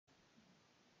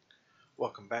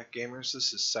Welcome back, gamers.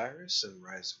 This is Cyrus in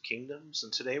Rise of Kingdoms,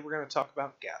 and today we're going to talk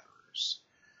about gatherers.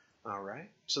 Alright,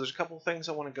 so there's a couple of things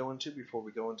I want to go into before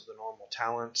we go into the normal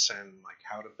talents and like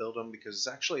how to build them, because it's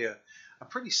actually a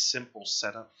pretty simple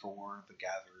setup for the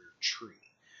gatherer tree.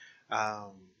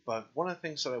 But one of the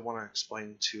things that I want to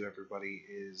explain to everybody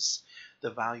is the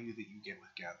value that you get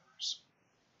with gatherers.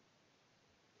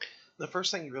 The first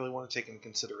thing you really want to take into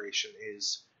consideration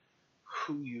is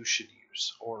who you should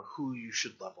use or who you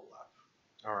should level up.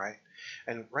 Alright,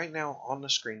 and right now on the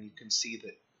screen you can see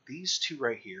that these two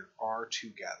right here are two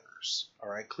gatherers.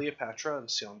 Alright, Cleopatra and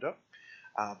Siondo.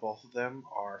 Both of them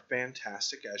are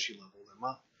fantastic as you level them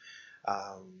up.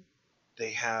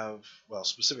 They have, well,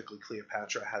 specifically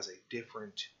Cleopatra has a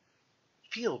different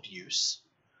field use,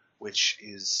 which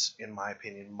is, in my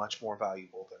opinion, much more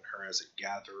valuable than her as a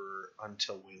gatherer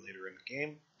until way later in the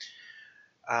game.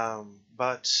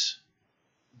 But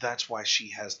that's why she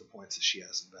has the points that she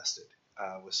has invested.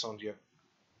 With Sondia,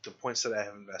 the points that I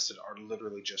have invested are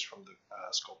literally just from the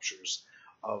sculptures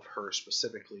of her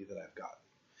specifically that I've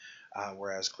gotten.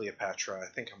 Whereas Cleopatra, I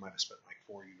think I might have spent like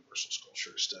 4 universal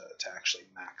sculptures to actually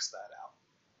max that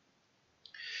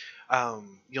out.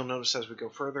 You'll notice as we go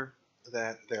further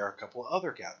that there are a couple of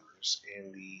other gatherers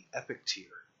in the epic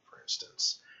tier, for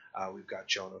instance. We've got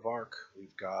Joan of Arc,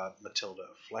 we've got Matilda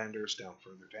of Flanders down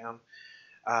further down.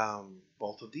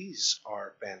 Both of these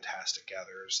are fantastic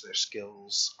gatherers. Their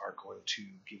skills are going to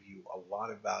give you a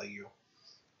lot of value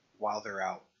while they're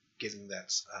out getting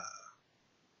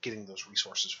getting those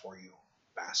resources for you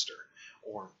faster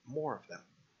or more of them.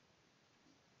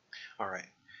 Alright,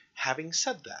 having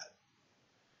said that,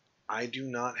 I do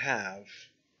not have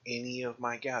any of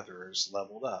my gatherers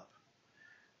leveled up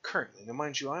currently. Now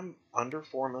mind you, I'm under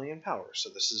 4 million power, so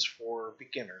this is for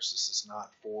beginners. This is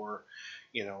not for,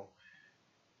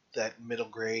 that middle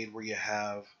grade where you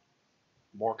have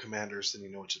more commanders than you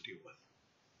know what to do with.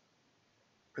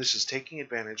 This is taking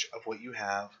advantage of what you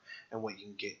have and what you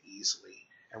can get easily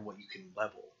and what you can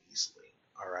level easily.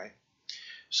 Alright?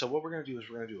 So what we're going to do is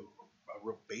we're going to do a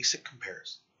real basic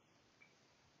comparison.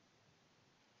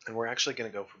 And we're actually going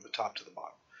to go from the top to the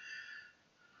bottom.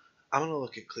 I'm going to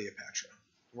look at Cleopatra.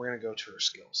 We're going to go to her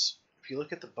skills. If you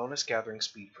look at the bonus gathering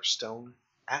speed for stone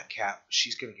at cap,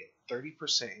 she's going to get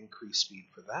 30% increased speed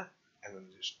for that, and then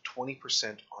there's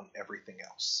 20% on everything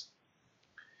else.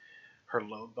 Her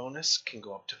load bonus can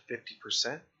go up to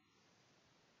 50%.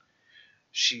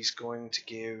 She's going to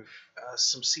give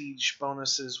some siege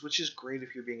bonuses, which is great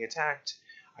if you're being attacked.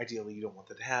 Ideally, you don't want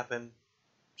that to happen,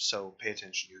 so pay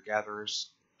attention to your gatherers.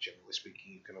 Generally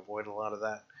speaking, you can avoid a lot of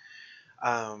that.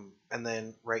 And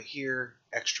then right here,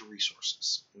 extra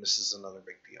resources. And this is another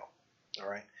big deal.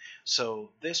 Alright, so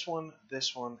this one,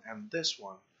 and this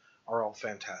one are all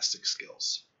fantastic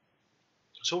skills.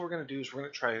 So what we're going to do is we're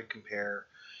going to try to compare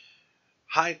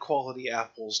high quality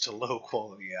apples to low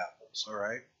quality apples.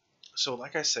 Alright, so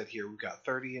like I said here, we've got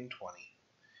 30 and 20,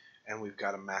 and we've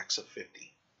got a max of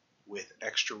 50 with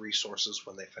extra resources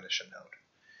when they finish a node.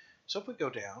 So if we go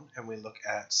down and we look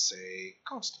at, say,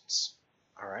 Constance,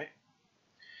 alright,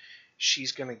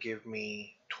 she's going to give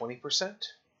me 20%,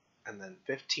 and then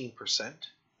 15%,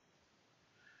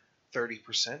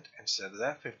 30% instead of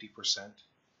that 50%,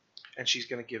 and she's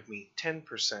going to give me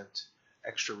 10%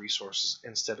 extra resources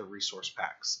instead of resource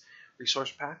packs.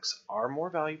 Resource packs are more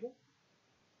valuable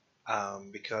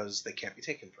because they can't be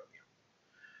taken from you.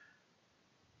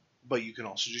 But you can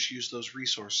also just use those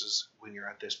resources when you're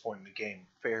at this point in the game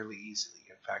fairly easily.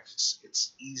 In fact,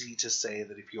 it's easy to say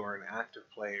that if you're an active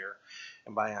player,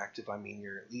 and by active I mean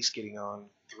you're at least getting on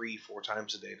 3-4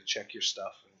 times a day to check your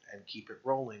stuff and keep it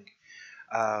rolling,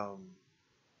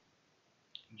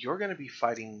 you're going to be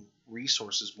fighting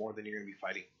resources more than you're going to be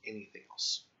fighting anything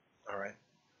else. Alright?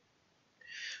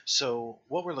 So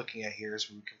what we're looking at here is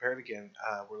when we compare it again,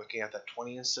 we're looking at that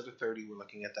 20 instead of 30, we're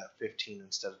looking at that 15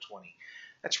 instead of 20.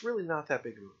 That's really not that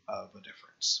big of a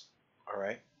difference.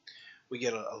 Alright? We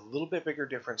get a little bit bigger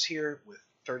difference here with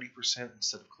 30%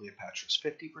 instead of Cleopatra's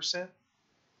 50%.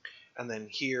 And then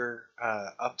here,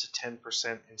 up to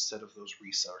 10% instead of those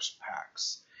resource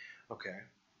packs. Okay,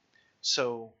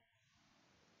 so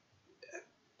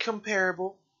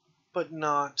comparable, but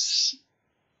not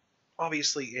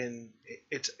obviously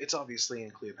it's obviously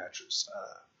in Cleopatra's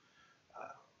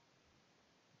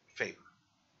favor.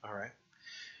 All right.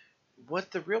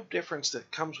 What the real difference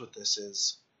that comes with this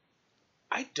is,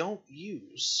 I don't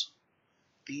use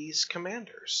these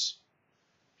commanders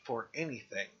for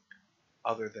anything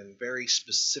other than very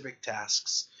specific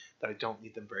tasks that I don't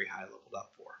need them very high leveled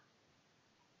up for.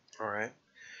 Alright?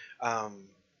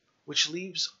 Which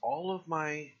leaves all of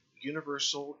my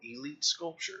universal elite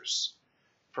sculptures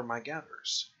for my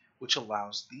gatherers, which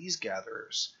allows these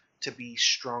gatherers to be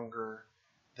stronger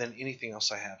than anything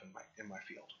else I have in my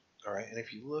field. All right, and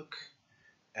if you look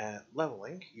at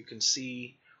leveling, you can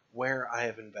see where I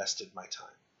have invested my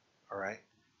time. All right,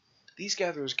 these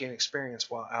gatherers gain experience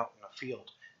while out in the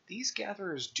field. These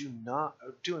gatherers are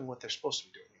doing what they're supposed to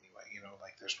be doing anyway. You know,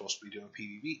 like they're supposed to be doing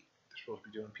PvP. They're supposed to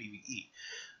be doing PvE.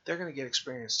 They're going to get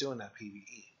experience doing that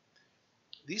PvE.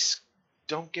 These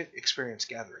don't get experience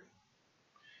gathering.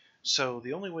 So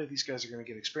the only way these guys are going to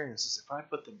get experience is if I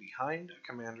put them behind a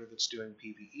commander that's doing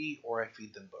PvE or I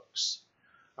feed them books.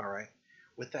 Alright?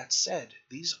 With that said,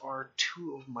 these are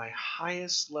two of my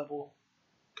highest level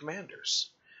commanders.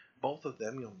 Both of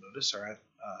them, you'll notice, are at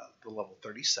the level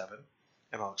 37,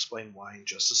 and I'll explain why in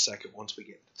just a second once we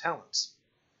get into talents.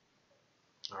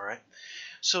 Alright?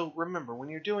 So remember, when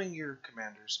you're doing your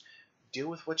commanders, deal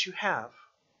with what you have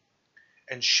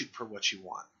and shoot for what you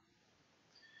want.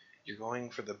 You're going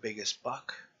for the biggest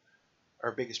buck,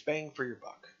 or biggest bang for your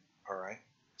buck, alright?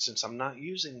 Since I'm not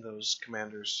using those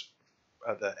commanders,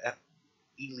 the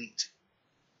elite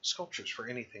sculptures for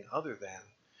anything other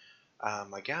than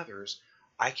my gatherers,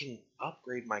 I can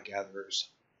upgrade my gatherers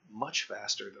much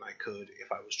faster than I could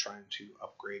if I was trying to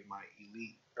upgrade my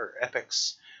elite, or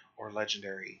epics, or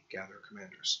legendary gatherer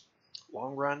commanders.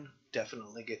 Long run,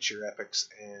 definitely get your epics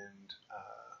and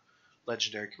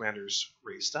legendary commanders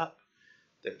raised up.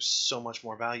 There's so much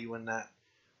more value in that.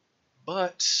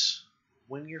 But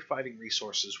when you're fighting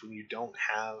resources, when you don't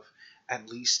have at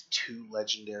least 2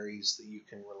 legendaries that you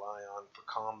can rely on for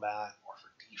combat or for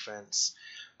defense,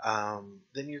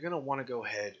 then you're going to want to go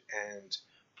ahead and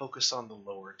focus on the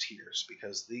lower tiers,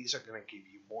 because these are going to give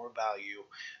you more value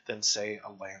than, say,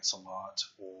 a Lancelot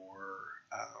or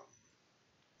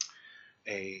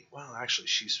well, actually,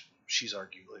 she's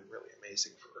arguably really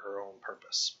amazing for her own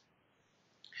purpose.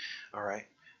 Alright,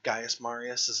 Gaius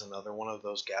Marius is another one of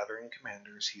those gathering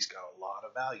commanders. He's got a lot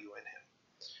of value in him.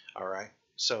 Alright,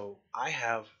 so I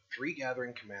have 3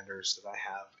 gathering commanders that I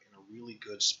have in a really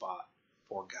good spot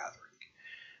for gathering.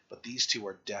 But these 2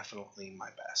 are definitely my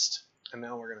best. And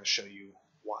now we're going to show you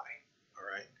why.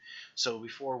 Alright, so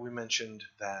before we mentioned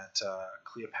that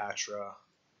Cleopatra,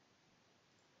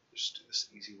 just do this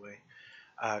the easy way,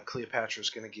 Cleopatra is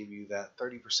going to give you that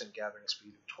 30% gathering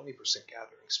speed and 20%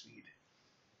 gathering speed.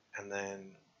 And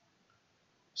then,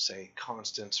 say,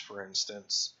 Constance, for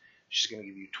instance, she's going to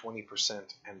give you 20%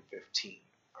 and 15.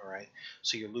 Alright,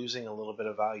 so you're losing a little bit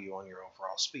of value on your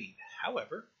overall speed.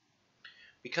 However,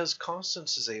 because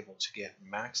Constance is able to get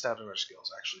maxed out in her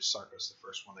skills, actually Sarka's the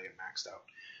first one to get maxed out,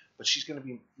 but she's going to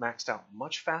be maxed out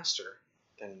much faster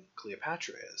than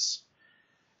Cleopatra is,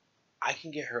 I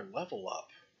can get her level up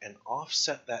and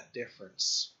offset that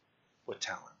difference with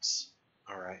talents.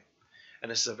 Alright? And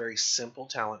this is a very simple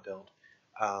talent build.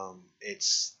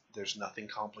 There's nothing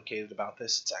complicated about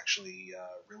this. It's actually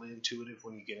really intuitive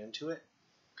when you get into it.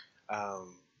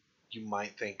 You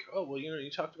might think, oh, well,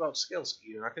 you talked about skills.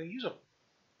 You're not going to use them.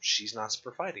 She's not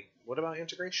super fighting. What about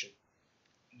integration?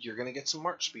 You're going to get some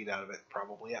march speed out of it,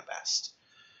 probably at best.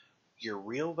 Your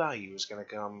real value is going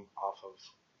to come off of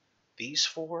these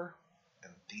 4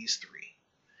 and these 3.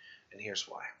 And here's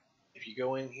why. If you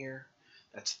go in here,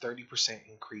 that's 30%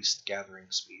 increased gathering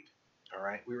speed.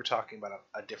 Alright, we were talking about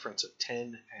a difference of 10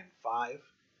 and 5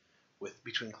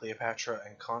 between Cleopatra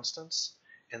and Constance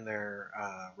in their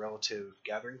relative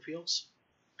gathering fields.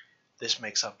 This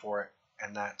makes up for it,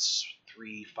 and that's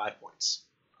 5 points.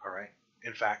 Alright,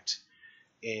 in fact,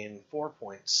 in 4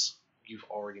 points, you've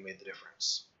already made the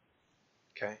difference.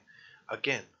 Okay,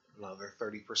 again, another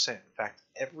 30%. In fact,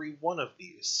 every one of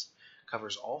these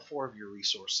covers all 4 of your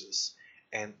resources,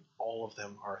 and all of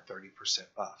them are 30%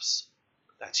 buffs.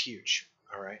 That's huge.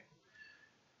 Alright.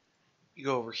 You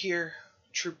go over here,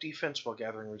 troop defense while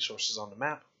gathering resources on the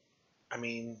map. I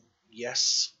mean,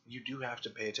 yes, you do have to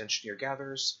pay attention to your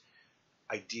gatherers.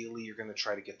 Ideally, you're going to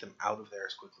try to get them out of there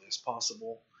as quickly as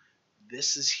possible.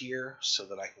 This is here so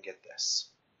that I can get this.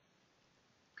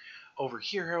 Over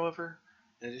here, however,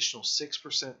 an additional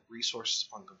 6% resources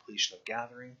on completion of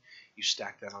gathering. You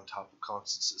stack that on top of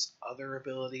Constance's other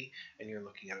ability, and you're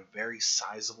looking at a very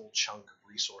sizable chunk of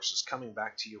resources coming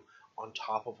back to you on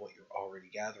top of what you're already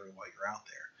gathering while you're out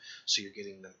there. So you're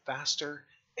getting them faster,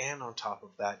 and on top of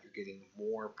that, you're getting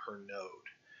more per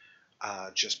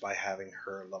node just by having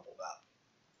her leveled up.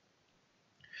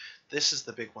 This is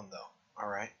the big one, though.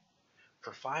 Alright?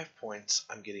 For 5 points,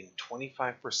 I'm getting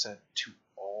 25% to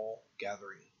all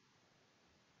gathering.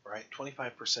 Right?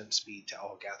 25% speed to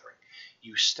all gathering.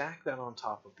 You stack that on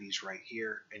top of these right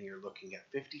here, and you're looking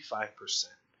at 55%.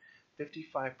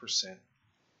 55%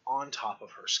 on top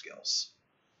of her skills.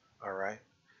 Alright?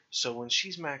 So when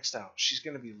she's maxed out, she's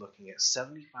going to be looking at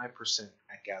 75%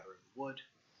 at gathering wood.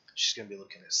 She's going to be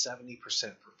looking at 70%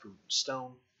 for food and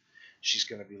stone. She's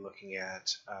going to be looking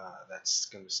at, that's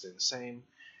going to stay the same,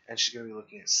 and she's going to be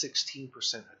looking at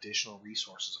 16% additional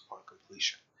resources upon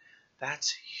completion.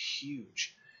 That's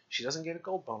huge. She doesn't get a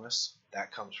gold bonus.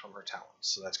 That comes from her talents,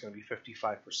 so that's going to be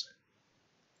 55%.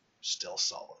 Still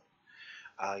solid.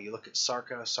 You look at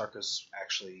Sarka. Sarka's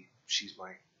actually, she's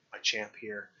my champ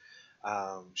here.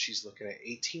 She's looking at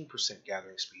 18%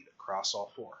 gathering speed across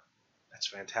all four. That's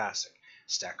fantastic.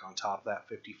 Stack on top of that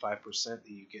 55% that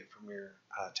you get from your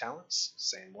talents,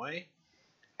 same way,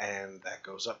 and that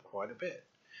goes up quite a bit.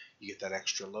 You get that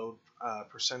extra load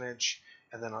percentage,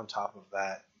 and then on top of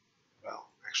that, well,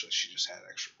 actually she just had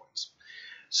extra points.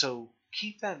 So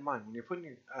keep that in mind when you're putting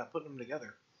them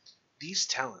together. These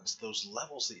talents, those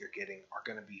levels that you're getting, are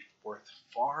going to be worth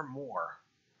far more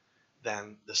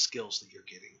than the skills that you're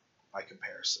getting by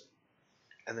comparison.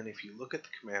 And then if you look at the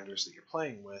commanders that you're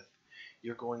playing with,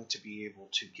 you're going to be able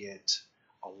to get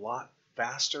a lot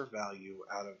faster value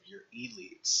out of your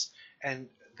elites. And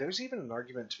there's even an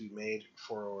argument to be made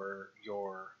for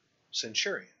your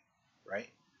centurion, right?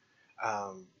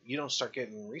 You don't start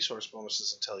getting resource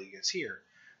bonuses until he gets here,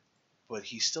 but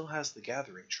he still has the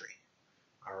gathering tree,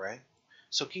 all right?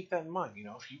 So keep that in mind. You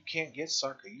know, if you can't get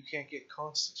Sarka, you can't get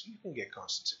Constance. You can get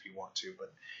Constance if you want to,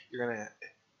 but you're gonna.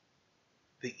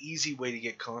 The easy way to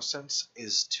get Constance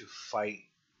is to fight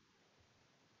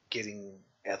getting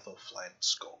Ethelfled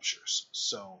sculptures.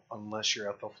 So unless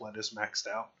your Ethelfled is maxed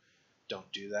out, don't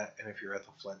do that. And if your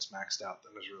Ethelfled's maxed out,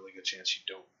 then there's a really good chance you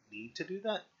don't need to do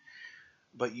that.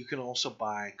 But you can also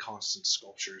buy Constance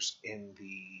sculptures in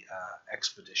the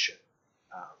Expedition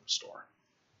store.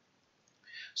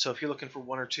 So if you're looking for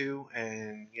one or two,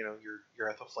 and you know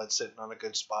your Ethelfled's sitting on a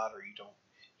good spot, or you don't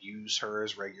use her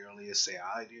as regularly as say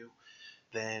I do,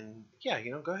 then yeah,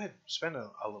 you know, go ahead, spend a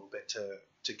little bit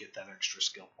to get that extra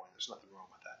skill point. There's nothing wrong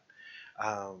with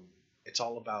that. It's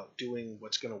all about doing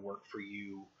what's going to work for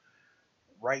you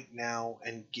right now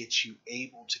and get you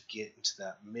able to get into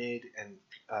that mid and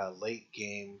late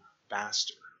game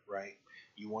faster, right?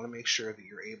 You want to make sure that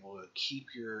you're able to keep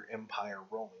your empire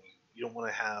rolling. You don't want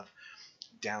to have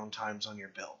downtimes on your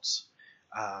builds.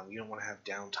 You don't want to have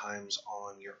downtimes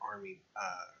on your army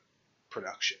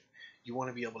production. You want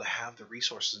to be able to have the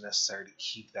resources necessary to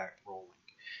keep that rolling.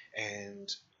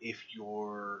 And if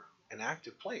you're an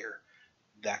active player,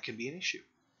 that can be an issue.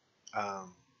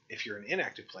 If you're an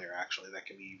inactive player, actually, that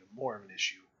can be even more of an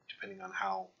issue, depending on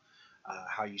how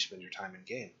you spend your time in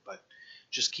game. But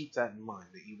just keep that in mind,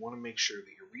 that you want to make sure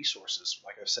that your resources,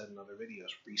 like I've said in other videos,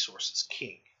 resource is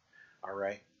king. All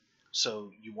right?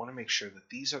 So you want to make sure that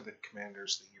these are the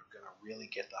commanders that you're going to really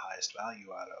get the highest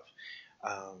value out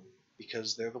of,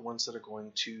 because they're the ones that are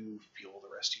going to fuel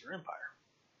the rest of your empire.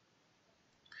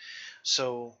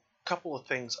 So a couple of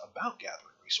things about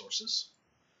gathering resources.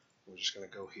 We're just going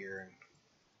to go here and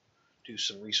do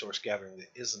some resource gathering that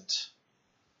isn't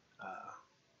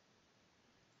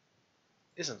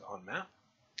on map.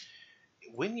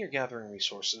 When you're gathering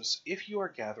resources, if you are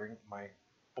gathering, my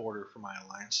border for my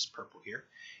alliance is purple here.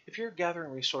 If you're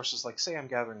gathering resources, like say I'm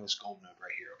gathering this gold node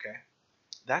right here, okay?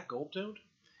 That gold node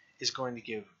is going to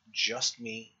give just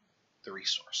me the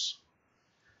resource.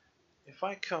 If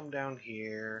I come down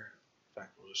here, in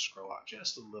fact, we'll just scroll out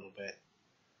just a little bit,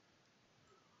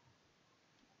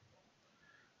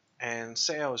 and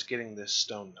say I was getting this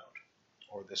stone node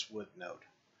or this wood node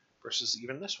versus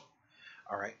even this one.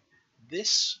 All right,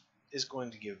 this is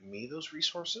going to give me those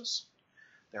resources.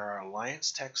 There are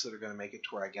alliance techs that are going to make it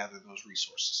to where I gather those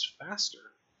resources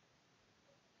faster,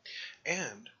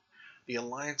 and the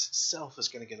alliance itself is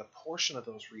going to get a portion of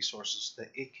those resources that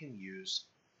it can use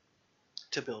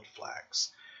to build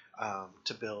flags,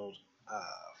 to build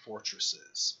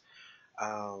fortresses.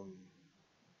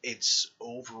 It's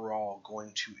overall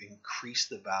going to increase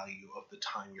the value of the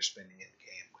time you're spending in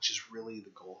game, which is really the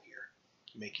goal here.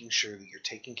 Making sure that you're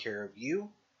taking care of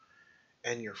you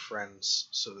and your friends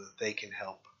so that they can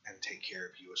help and take care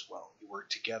of you as well. You work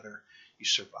together, you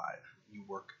survive. You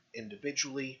work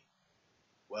individually,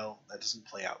 well, that doesn't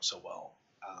play out so well,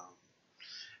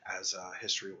 as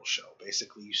history will show.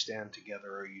 Basically, you stand together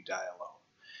or you die alone.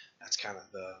 That's kind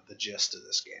of the gist of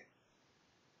this game.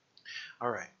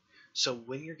 Alright, so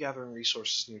when you're gathering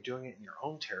resources and you're doing it in your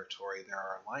own territory, there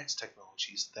are alliance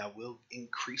technologies that will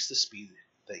increase the speed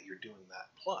that you're doing that.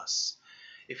 Plus,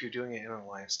 if you're doing it in an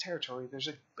alliance territory, there's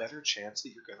a better chance that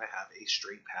you're going to have a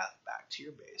straight path back to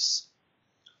your base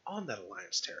on that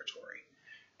alliance territory.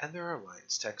 And there are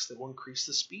alliance techs that will increase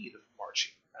the speed of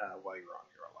marching while you're on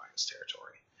your alliance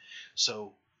territory.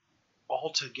 So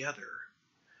altogether,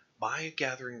 By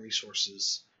gathering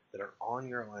resources that are on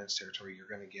your alliance territory, you're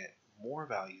going to get more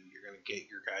value. You're going to get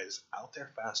your guys out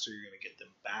there faster. You're going to get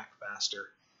them back faster.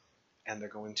 And they're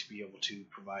going to be able to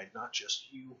provide not just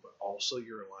you, but also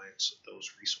your alliance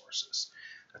those resources.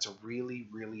 That's a really,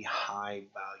 really high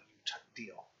value type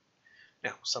deal.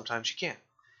 Now, sometimes you can't.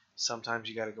 Sometimes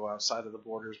you got to go outside of the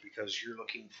borders because you're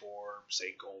looking for,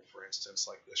 say, gold, for instance,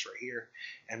 like this right here,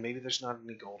 and maybe there's not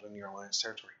any gold in your alliance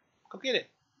territory. Go get it.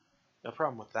 No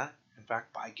problem with that. In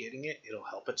fact, by getting it, it'll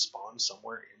help it spawn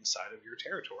somewhere inside of your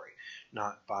territory,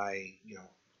 not by,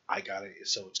 I got it,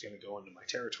 so it's going to go into my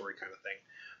territory kind of thing,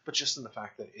 but just in the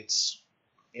fact that it's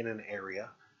in an area,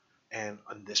 and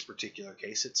in this particular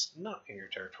case, it's not in your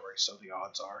territory, so the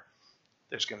odds are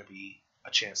there's going to be a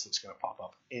chance that it's going to pop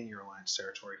up in your alliance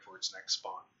territory for its next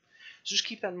spawn. So just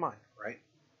keep that in mind, right?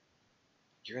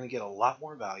 You're going to get a lot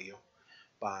more value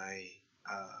by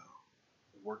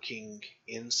working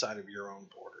inside of your own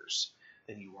borders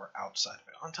than you are outside of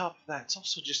it. On top of that, it's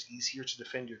also just easier to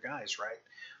defend your guys, right?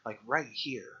 Like right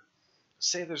here,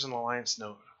 say there's an alliance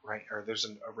node, right? Or there's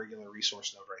a regular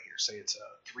resource node right here. Say it's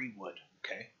a 3 wood,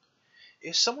 okay?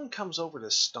 If someone comes over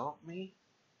to stomp me,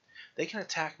 they can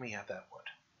attack me at that wood,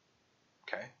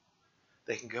 okay?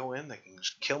 They can go in, they can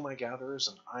just kill my gatherers,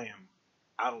 and I am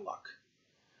out of luck.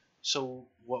 So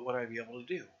what would I be able to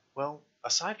do? Well,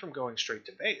 aside from going straight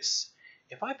to base,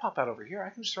 if I pop out over here, I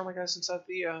can just throw my guys inside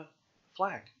the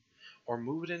flag, or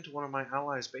move it into one of my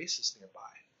allies' bases nearby,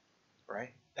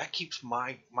 right? That keeps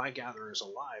my gatherers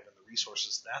alive and the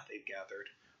resources that they've gathered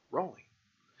rolling.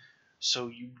 So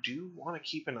you do want to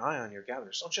keep an eye on your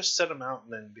gatherers. Don't just set them out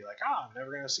and then be like, I'm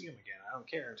never going to see them again. I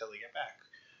don't care until they get back.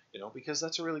 Because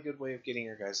that's a really good way of getting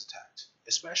your guys attacked,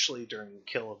 especially during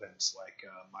kill events like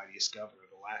Mightiest Governor.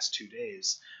 The last 2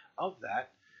 days of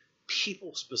that,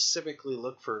 people specifically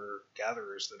look for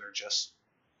gatherers that are just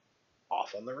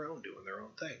off on their own, doing their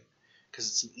own thing, because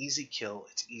it's an easy kill,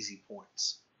 it's easy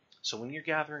points. So when you're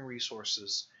gathering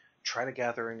resources, try to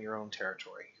gather in your own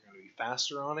territory. You're going to be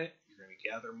faster on it, you're going to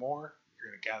gather more,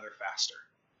 you're going to gather faster.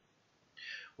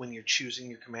 When you're choosing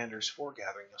your commanders for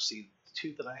gathering, you'll see the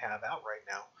 2 that I have out right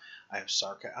now. I have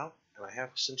Sarka out, and I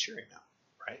have Centurion out,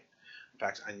 right? In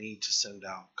fact, I need to send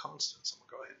out Constance. I'm going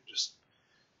to go ahead and just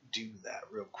do that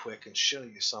real quick and show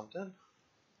you something.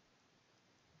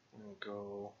 We'll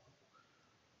go...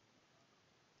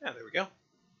 Yeah, there we go.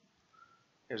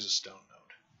 Here's a stone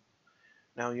node.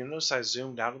 Now, you'll notice I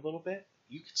zoomed out a little bit.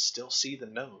 You can still see the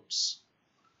nodes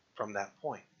from that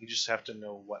point. You just have to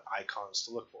know what icons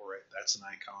to look for, right? That's an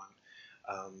icon.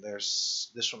 There's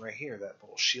this one right here, that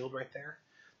little shield right there.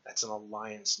 That's an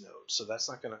alliance node. So that's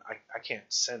not going to... I can't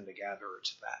send a gatherer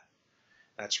to that.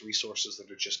 That's resources that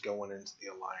are just going into the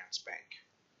alliance bank.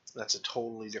 That's a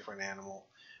totally different animal,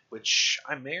 which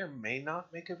I may or may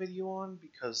not make a video on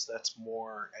because that's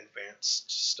more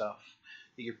advanced stuff.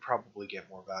 You'd probably get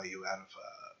more value out of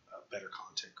a better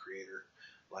content creator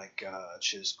like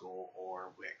Chisgul or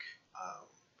Wick. I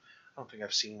don't think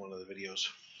I've seen one of the videos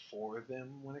for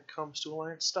them when it comes to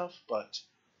alliance stuff, but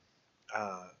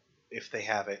if they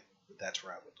have it, that's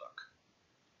where I would look.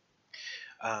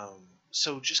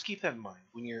 So just keep that in mind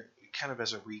when you're kind of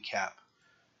as a recap.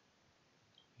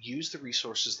 Use the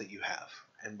resources that you have,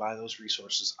 and by those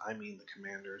resources I mean the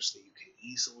commanders that you can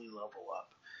easily level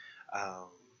up,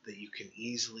 that you can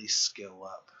easily skill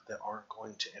up, that aren't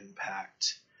going to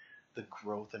impact the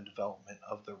growth and development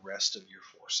of the rest of your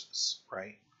forces,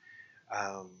 right?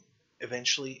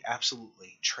 Eventually,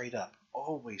 absolutely, trade up.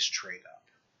 Always trade up.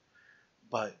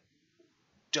 But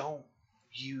don't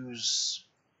use...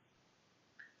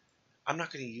 I'm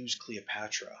not going to use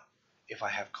Cleopatra if I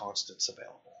have Constance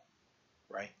available,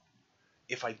 right?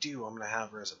 If I do, I'm going to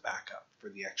have her as a backup for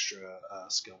the extra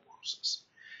skill bonuses.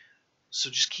 So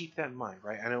just keep that in mind,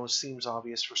 right? I know it seems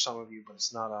obvious for some of you, but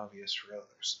it's not obvious for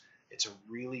others. It's a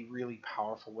really, really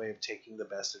powerful way of taking the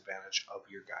best advantage of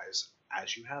your guys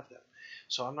as you have them.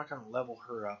 So I'm not going to level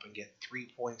her up and get 3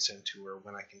 points into her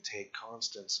when I can take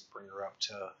Constance and bring her up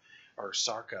to, or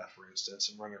Sarka, for instance,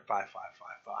 and run her 5-5-5-5,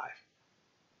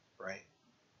 right?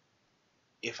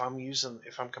 If I'm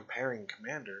comparing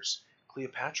commanders,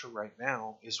 Cleopatra right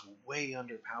now is way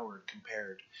underpowered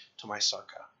compared to my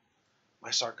Sarka.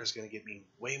 My Sarka is going to get me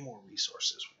way more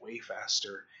resources, way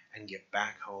faster, and get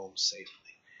back home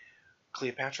safely.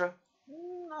 Cleopatra,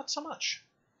 not so much.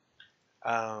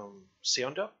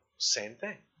 Seonduk, same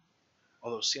thing.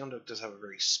 Although Seonduk does have a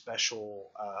very special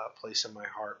place in my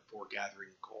heart for gathering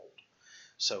gold.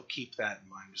 So keep that in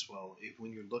mind as well.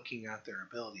 When you're looking at their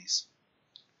abilities,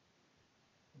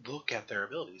 look at their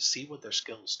abilities, see what their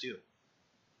skills do.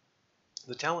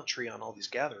 The talent tree on all these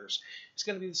gatherers is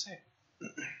going to be the same.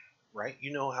 right?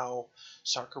 You know how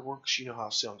soccer works, you know how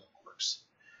Seondeok works.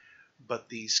 But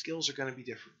the skills are going to be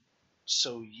different.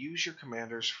 So use your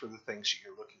commanders for the things that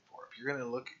you're looking for. If you're going to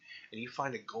look and you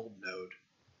find a gold node,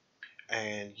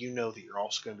 and you know that you're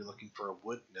also going to be looking for a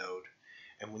wood node,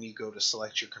 and when you go to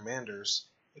select your commanders,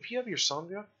 if you have your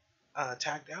Seondeok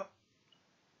tagged out,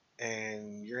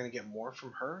 and you're going to get more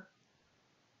from her,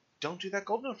 don't do that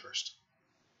gold node first.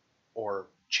 Or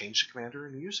change the commander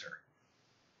and use her.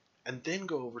 And then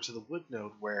go over to the wood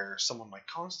node where someone like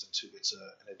Constance, who gets an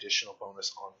additional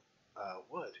bonus on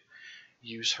wood,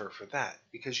 use her for that.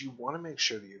 Because you want to make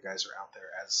sure that you guys are out there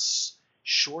as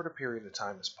short a period of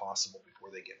time as possible before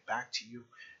they get back to you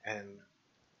and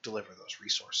deliver those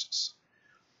resources.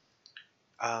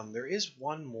 There is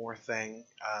one more thing.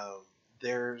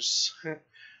 There's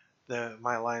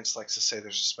my alliance likes to say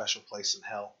there's a special place in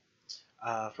hell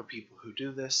for people who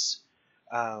do this.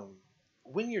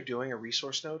 When you're doing a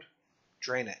resource node,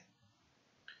 drain it.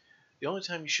 The only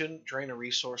time you shouldn't drain a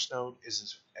resource node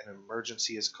is if an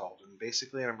emergency is called. And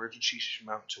basically an emergency should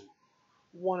amount to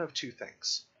one of two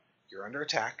things. You're under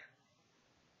attack,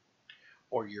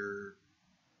 or your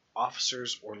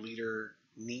officers or leader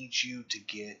needs you to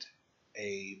get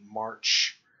a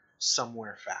march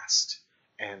somewhere fast.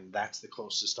 And that's the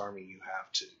closest army you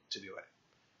have to do it.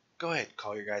 Go ahead,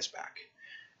 call your guys back.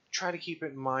 Try to keep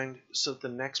it in mind so that the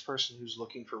next person who's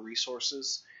looking for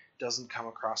resources doesn't come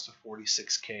across a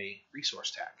 46k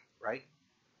resource tag, right?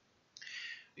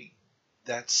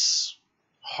 That's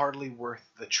hardly worth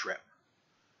the trip,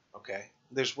 okay?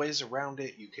 There's ways around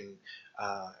it. You can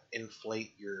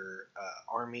inflate your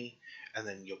army, and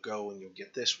then you'll go and you'll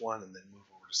get this one, and then move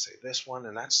over to say this one,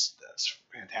 and that's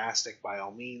fantastic by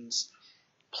all means.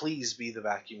 Please be the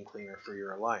vacuum cleaner for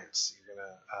your alliance.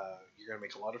 You're gonna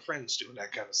make a lot of friends doing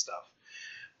that kind of stuff.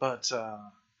 But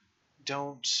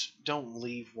don't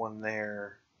leave one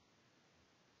there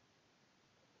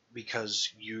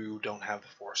because you don't have the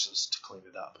forces to clean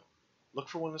it up. Look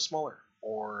for one that's smaller,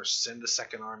 or send a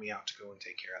second army out to go and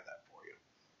take care of that for you.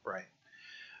 Right?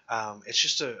 It's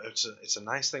just it's a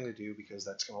nice thing to do because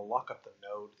that's going to lock up the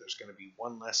node. There's going to be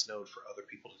one less node for other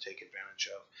people to take advantage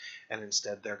of, and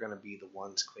instead they're going to be the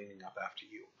ones cleaning up after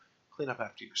you. Clean up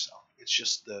after yourself. It's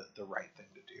just the right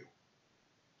thing to do.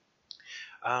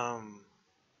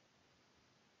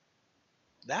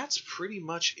 That's pretty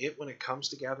much it when it comes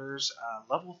to gatherers.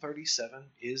 Level 37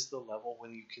 is the level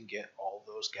when you can get all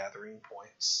those gathering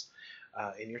points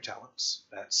in your talents.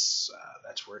 That's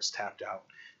where it's tapped out.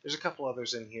 There's a couple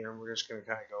others in here, and we're just going to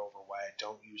kind of go over why I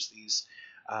don't use these.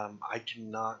 I do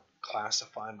not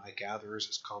classify my gatherers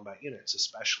as combat units,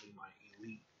 especially my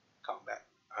elite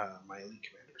my elite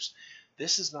commanders.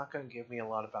 This is not going to give me a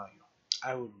lot of value.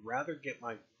 I would rather get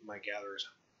my gatherers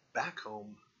back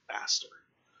home faster,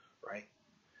 right?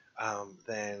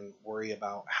 Than worry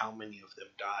about how many of them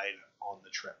died on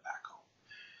the trip back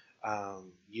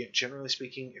home. Generally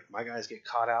speaking, if my guys get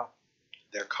caught out,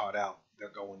 they're caught out. They're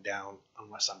going down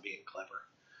unless I'm being clever,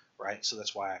 right? So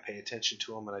that's why I pay attention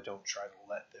to them and I don't try to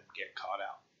let them get caught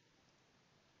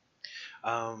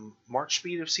out. March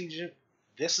speed of siege.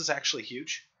 This is actually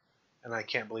huge, and I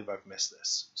can't believe I've missed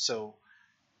this. So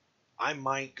I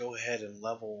might go ahead and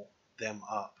level them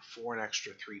up for an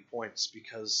extra 3 points,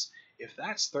 because if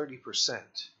that's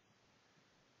 30%,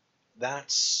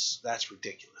 that's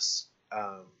ridiculous.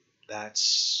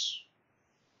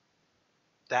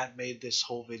 That made this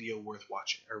whole video worth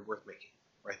watching, or worth making,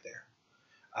 right there.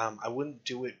 I wouldn't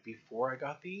do it before I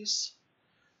got these,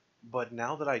 but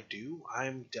now that I do,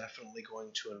 I'm definitely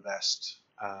going to invest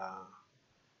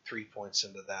 3 points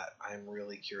into that. I'm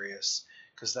really curious,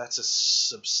 because that's a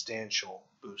substantial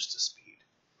boost to speed.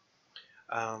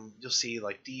 You'll see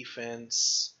like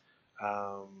defense,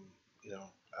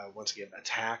 once again,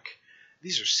 attack.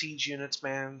 These are siege units,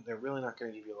 man. They're really not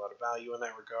going to give you a lot of value in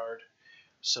that regard.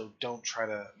 So don't try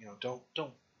to,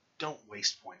 don't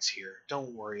waste points here.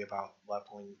 Don't worry about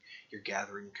leveling your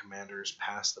gathering commanders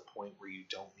past the point where you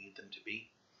don't need them to be,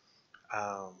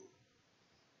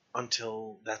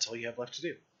 until that's all you have left to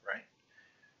do, right?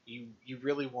 You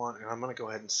really want, and I'm going to go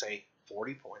ahead and say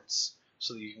 40 points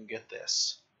so that you can get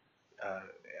this.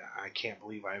 I can't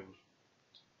believe I've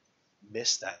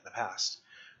missed that in the past.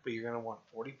 But you're going to want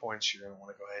 40 points. You're going to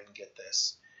want to go ahead and get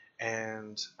this.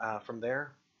 And from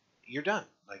there, you're done.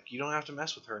 Like, you don't have to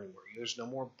mess with her anymore. There's no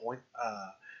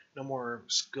more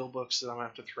skill books that I'm going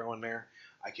to have to throw in there.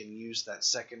 I can use that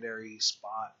secondary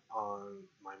spot on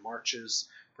my marches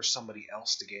for somebody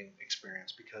else to gain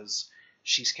experience, because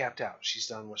she's capped out. She's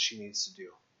done what she needs to do.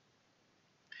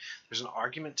 There's an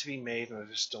argument to be made, and I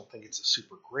just don't think it's a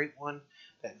super great one,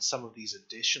 that in some of these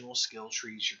additional skill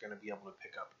trees you're going to be able to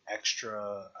pick up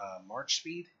extra march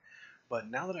speed. But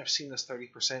now that I've seen this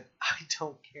 30%, I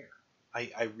don't care.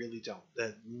 I really don't.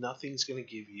 That nothing's going to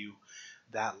give you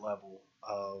that level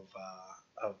of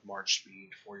march speed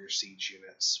for your siege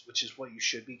units, which is what you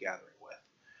should be gathering with.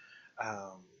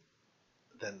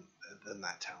 Than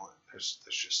that talent. There's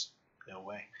just no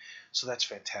way. So that's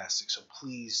fantastic. So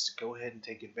please go ahead and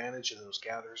take advantage of those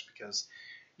gatherers, because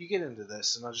you get into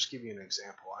this, and I'll just give you an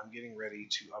example. I'm getting ready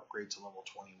to upgrade to level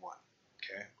 21.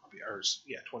 Okay,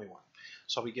 21.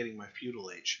 So I'll be getting my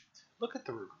feudal age. Look at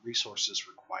the resources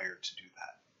required to do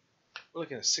that. We're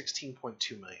looking at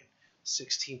 16.2 million,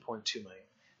 16.2 million,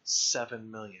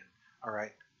 7 million. All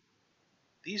right,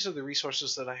 these are the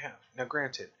resources that I have. Now,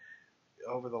 granted,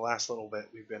 over the last little bit,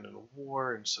 we've been in a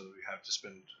war, and so we have to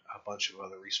spend a bunch of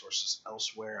other resources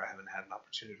elsewhere. I haven't had an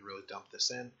opportunity to really dump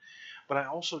this in. But I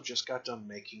also just got done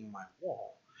making my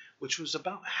wall, which was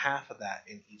about half of that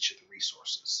in each of the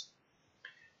resources.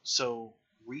 So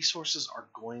resources are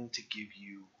going to give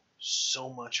you so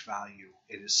much value.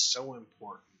 It is so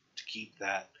important to keep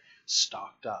that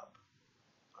stocked up.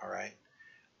 All right.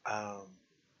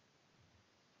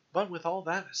 But with all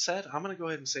that said, I'm going to go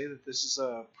ahead and say that this is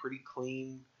a pretty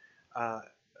clean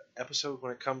episode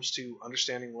when it comes to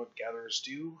understanding what gatherers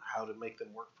do, how to make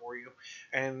them work for you,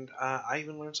 and I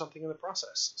even learned something in the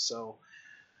process. So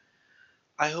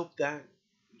I hope that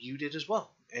you did as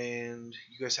well. And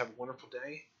you guys have a wonderful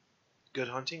day. Good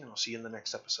hunting, and I'll see you in the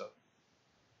next episode.